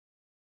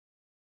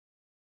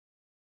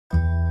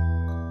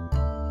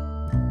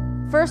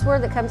First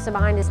word that comes to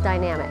mind is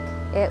dynamic.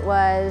 It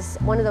was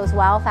one of those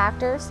wow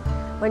factors.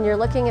 When you're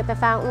looking at the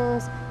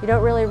fountains, you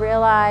don't really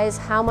realize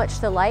how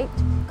much the light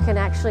can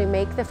actually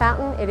make the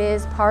fountain. It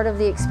is part of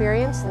the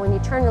experience. When you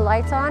turn the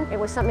lights on, it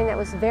was something that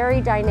was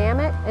very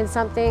dynamic and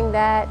something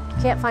that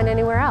you can't find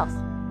anywhere else.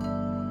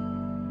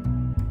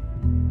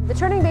 The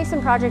Turning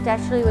Basin project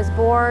actually was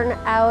born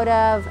out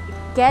of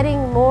getting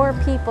more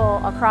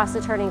people across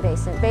the Turning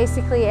Basin.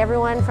 Basically,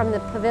 everyone from the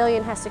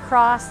pavilion has to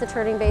cross the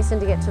Turning Basin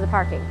to get to the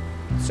parking.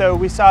 So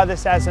we saw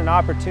this as an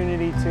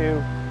opportunity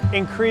to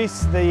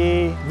increase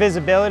the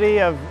visibility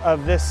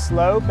of this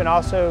slope and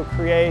also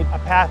create a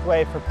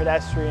pathway for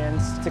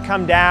pedestrians to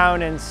come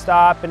down and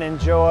stop and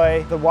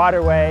enjoy the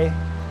waterway,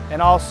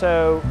 and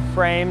also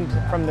framed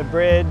from the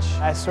bridge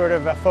as sort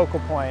of a focal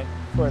point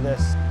for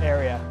this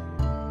area.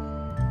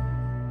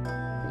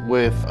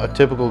 With a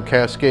typical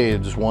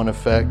cascade, just one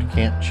effect, you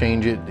can't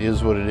change it,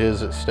 is what it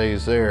is, it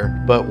stays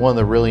there. But one of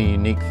the really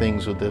unique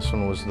things with this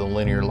one was the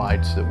linear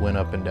lights that went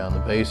up and down the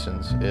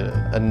basins. It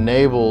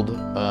enabled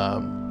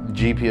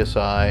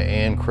GPSI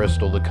and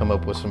Crystal to come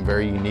up with some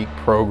very unique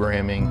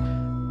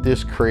programming.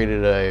 This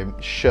created a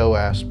show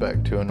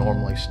aspect to a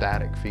normally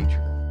static feature.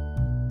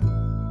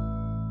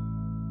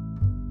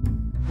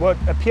 What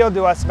appealed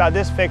to us about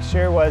this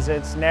fixture was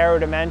its narrow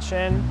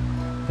dimension,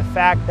 the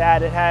fact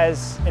that it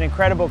has an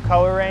incredible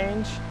color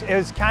range. It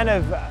was kind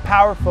of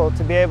powerful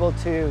to be able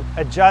to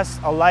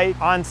adjust a light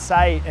on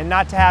site and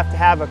not to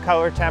have a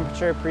color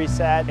temperature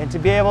preset, and to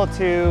be able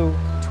to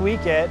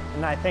tweak it,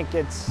 and I think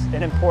it's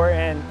an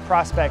important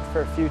prospect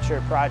for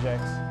future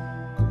projects.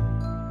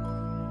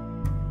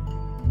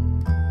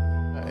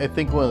 I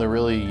think one of the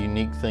really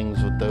unique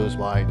things with those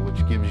lights,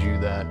 which gives you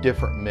that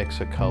different mix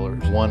of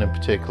colors, one in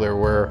particular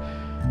where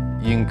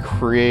you can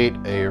create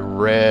a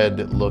red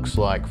that looks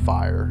like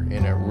fire,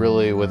 and it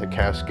really, with a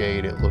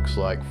cascade, it looks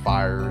like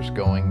fires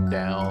going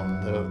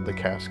down the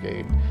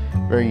cascade.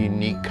 Very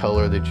unique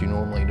color that you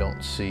normally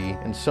don't see,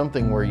 and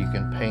something where you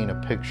can paint a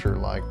picture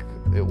like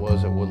it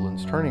was at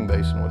Woodlands Turning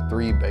Basin with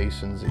 3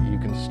 basins that you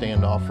can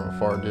stand off from a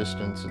far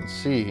distance and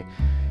see.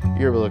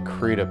 You're able to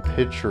create a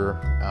picture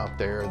out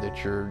there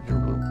that you're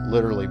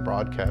literally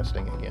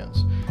broadcasting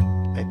against.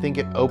 I think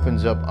it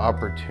opens up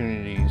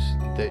opportunities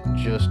that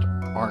just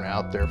aren't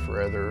out there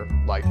for other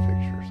light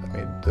fixtures. I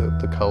mean,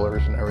 the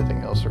colors and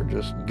everything else are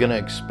just gonna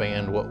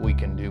expand what we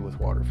can do with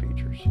water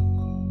features.